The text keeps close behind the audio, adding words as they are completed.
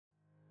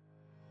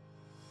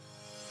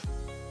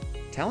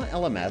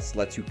TalentLMS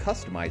lets you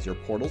customize your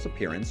portal's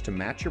appearance to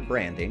match your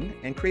branding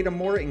and create a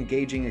more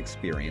engaging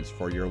experience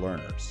for your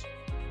learners.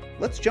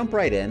 Let's jump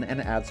right in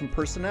and add some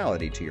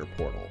personality to your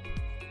portal.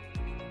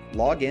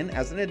 Log in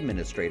as an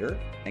administrator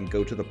and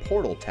go to the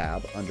Portal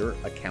tab under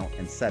Account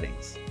and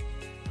Settings.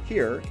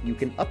 Here, you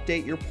can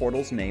update your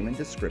portal's name and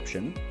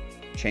description,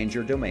 change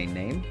your domain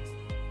name,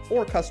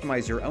 or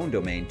customize your own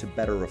domain to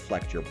better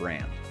reflect your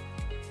brand.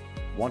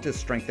 Want to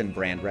strengthen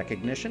brand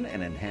recognition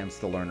and enhance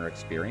the learner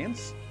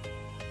experience?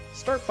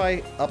 Start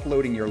by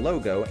uploading your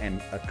logo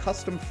and a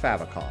custom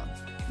favicon,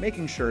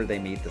 making sure they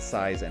meet the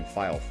size and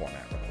file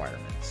format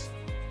requirements.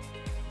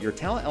 Your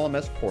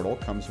TalentLMS portal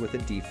comes with a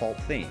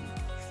default theme,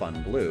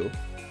 Fun Blue,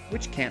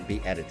 which can't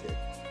be edited.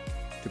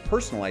 To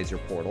personalize your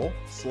portal,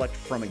 select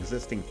from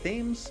existing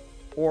themes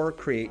or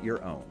create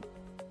your own.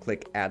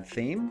 Click Add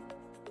Theme,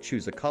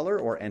 choose a color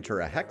or enter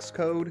a hex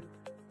code,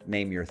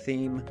 name your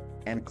theme,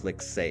 and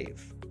click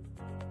Save.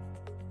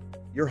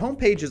 Your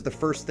homepage is the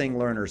first thing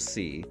learners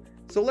see,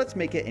 so let's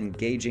make it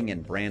engaging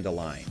and brand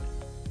aligned.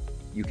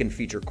 You can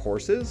feature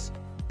courses,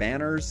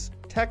 banners,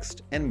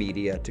 text, and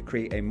media to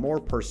create a more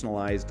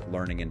personalized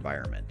learning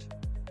environment.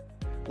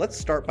 Let's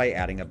start by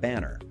adding a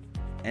banner.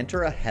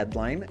 Enter a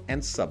headline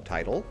and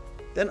subtitle,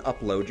 then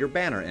upload your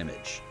banner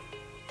image.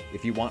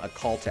 If you want a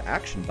call to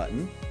action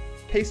button,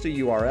 paste a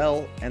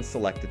URL and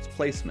select its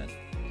placement.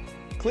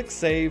 Click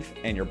Save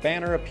and your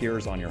banner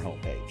appears on your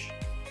homepage.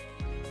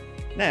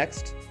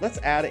 Next, let's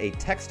add a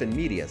text and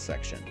media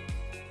section.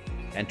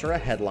 Enter a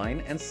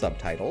headline and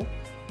subtitle,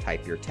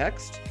 type your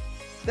text,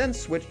 then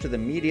switch to the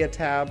Media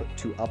tab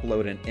to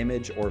upload an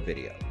image or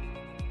video.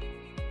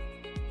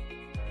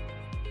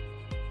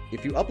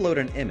 If you upload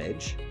an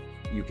image,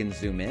 you can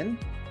zoom in,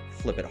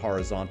 flip it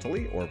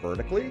horizontally or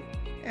vertically,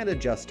 and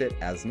adjust it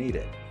as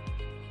needed.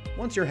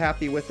 Once you're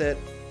happy with it,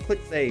 click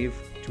Save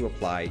to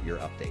apply your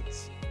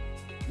updates.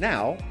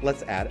 Now,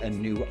 let's add a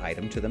new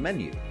item to the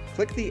menu.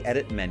 Click the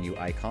Edit menu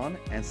icon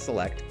and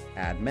select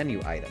Add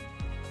Menu Item.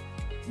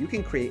 You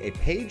can create a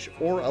page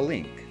or a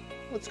link.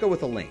 Let's go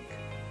with a link.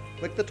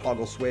 Click the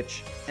toggle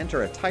switch,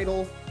 enter a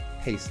title,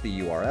 paste the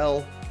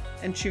URL,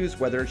 and choose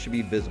whether it should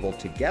be visible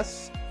to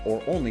guests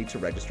or only to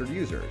registered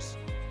users.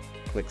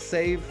 Click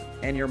Save,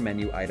 and your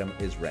menu item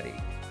is ready.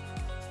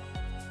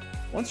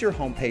 Once your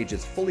homepage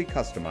is fully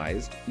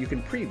customized, you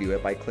can preview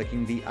it by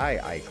clicking the eye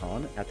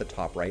icon at the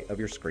top right of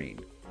your screen.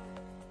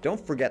 Don't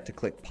forget to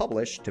click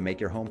Publish to make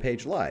your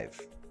homepage live.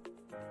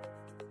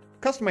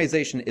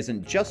 Customization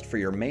isn't just for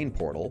your main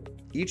portal.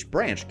 Each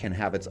branch can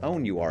have its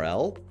own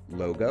URL,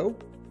 logo,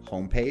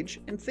 homepage,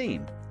 and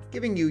theme,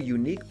 giving you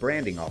unique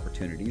branding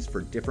opportunities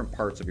for different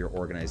parts of your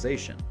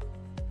organization.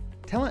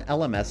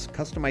 TalentLMS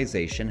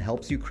customization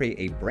helps you create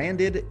a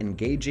branded,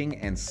 engaging,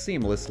 and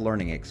seamless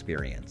learning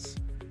experience.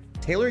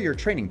 Tailor your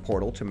training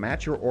portal to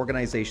match your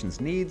organization's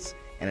needs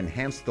and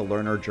enhance the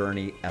learner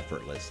journey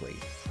effortlessly.